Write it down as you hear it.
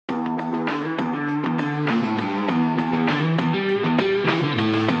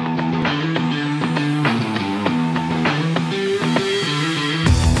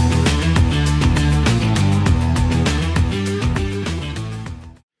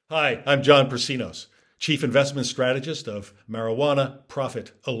Hi, I'm John Persinos, Chief Investment Strategist of Marijuana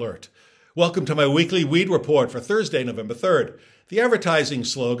Profit Alert. Welcome to my weekly weed report for Thursday, November 3rd. The advertising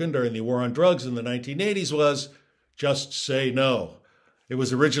slogan during the war on drugs in the 1980s was, "Just say no." It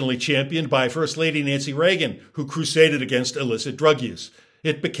was originally championed by First Lady Nancy Reagan, who crusaded against illicit drug use.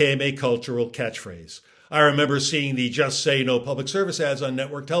 It became a cultural catchphrase. I remember seeing the "Just Say No" public service ads on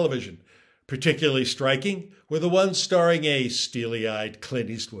network television. Particularly striking were the ones starring a steely-eyed Clint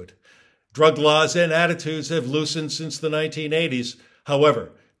Eastwood. Drug laws and attitudes have loosened since the 1980s.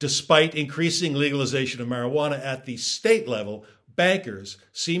 However, despite increasing legalization of marijuana at the state level, bankers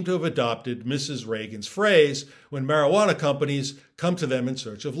seem to have adopted Mrs. Reagan's phrase when marijuana companies come to them in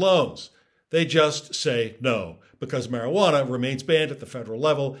search of loans. They just say no, because marijuana remains banned at the federal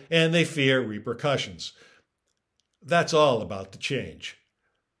level and they fear repercussions. That's all about to change.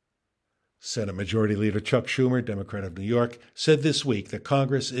 Senate Majority Leader Chuck Schumer, Democrat of New York, said this week that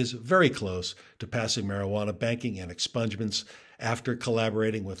Congress is very close to passing marijuana banking and expungements after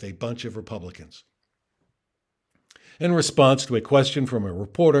collaborating with a bunch of Republicans. In response to a question from a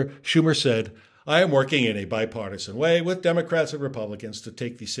reporter, Schumer said, "I am working in a bipartisan way with Democrats and Republicans to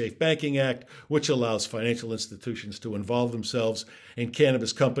take the Safe Banking Act, which allows financial institutions to involve themselves in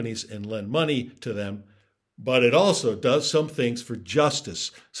cannabis companies and lend money to them. But it also does some things for justice,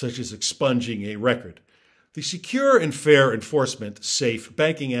 such as expunging a record. The Secure and Fair Enforcement Safe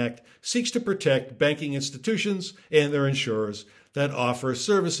Banking Act seeks to protect banking institutions and their insurers that offer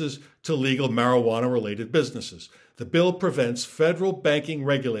services to legal marijuana-related businesses. The bill prevents federal banking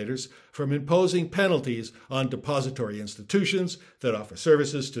regulators from imposing penalties on depository institutions that offer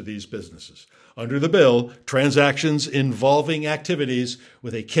services to these businesses. Under the bill, transactions involving activities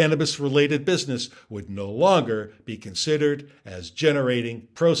with a cannabis-related business would no longer be considered as generating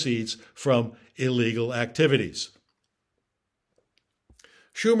proceeds from illegal activities."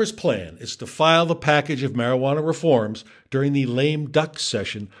 Schumer's plan is to file the package of marijuana reforms during the lame duck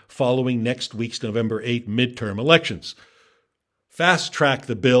session following next week's November 8 midterm elections. Fast-track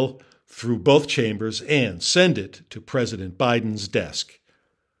the bill through both chambers and send it to President Biden's desk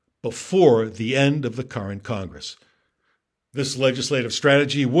before the end of the current Congress. This legislative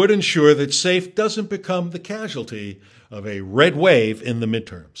strategy would ensure that SAFE doesn't become the casualty of a red wave in the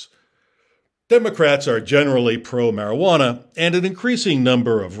midterms. Democrats are generally pro-marijuana, and an increasing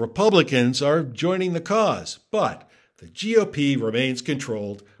number of Republicans are joining the cause. But the GOP remains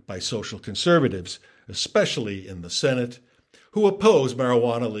controlled by social conservatives, especially in the Senate, who oppose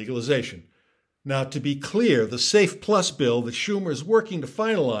marijuana legalization. Now, to be clear, the SAFE Plus bill that Schumer is working to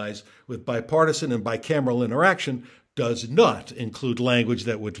finalize with bipartisan and bicameral interaction does not include language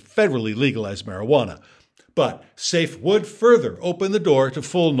that would federally legalize marijuana. But SAFE would further open the door to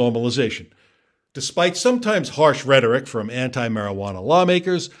full normalization. Despite sometimes harsh rhetoric from anti-marijuana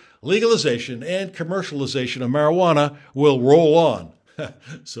lawmakers, legalization and commercialization of marijuana will roll on,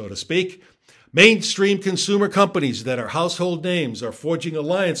 so to speak. Mainstream consumer companies that are household names are forging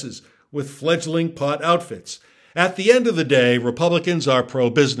alliances with fledgling pot outfits. At the end of the day, Republicans are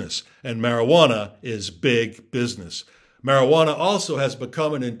pro-business, and marijuana is big business. Marijuana also has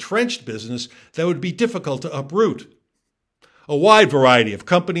become an entrenched business that would be difficult to uproot. A wide variety of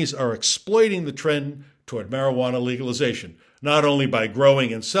companies are exploiting the trend toward marijuana legalization, not only by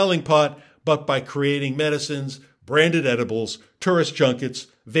growing and selling pot, but by creating medicines, branded edibles, tourist junkets,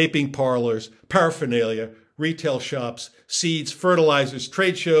 vaping parlors, paraphernalia, retail shops, seeds, fertilizers,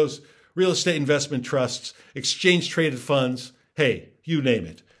 trade shows, real estate investment trusts, exchange-traded funds, hey, you name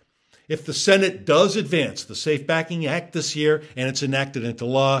it. If the Senate does advance the Safe Banking Act this year and it's enacted into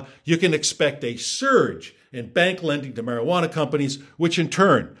law, you can expect a surge in bank lending to marijuana companies, which in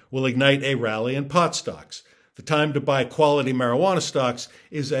turn will ignite a rally in pot stocks. The time to buy quality marijuana stocks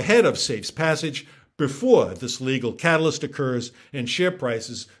is ahead of SAFE's passage before this legal catalyst occurs and share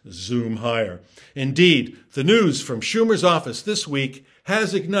prices zoom higher. Indeed, the news from Schumer's office this week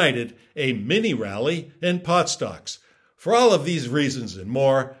has ignited a mini rally in pot stocks. For all of these reasons and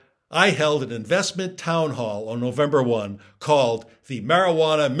more, I held an investment town hall on November 1 called the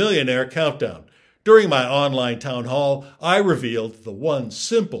Marijuana Millionaire Countdown. During my online town hall, I revealed the one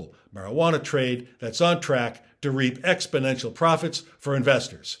simple marijuana trade that's on track to reap exponential profits for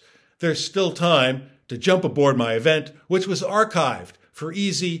investors. There's still time to jump aboard my event, which was archived for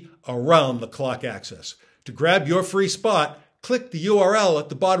easy, around-the-clock access. To grab your free spot, click the URL at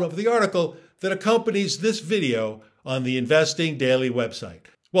the bottom of the article that accompanies this video on the Investing Daily website.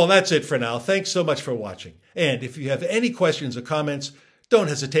 Well, that's it for now. Thanks so much for watching. And if you have any questions or comments, don't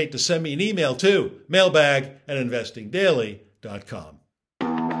hesitate to send me an email to mailbag@investingdaily.com.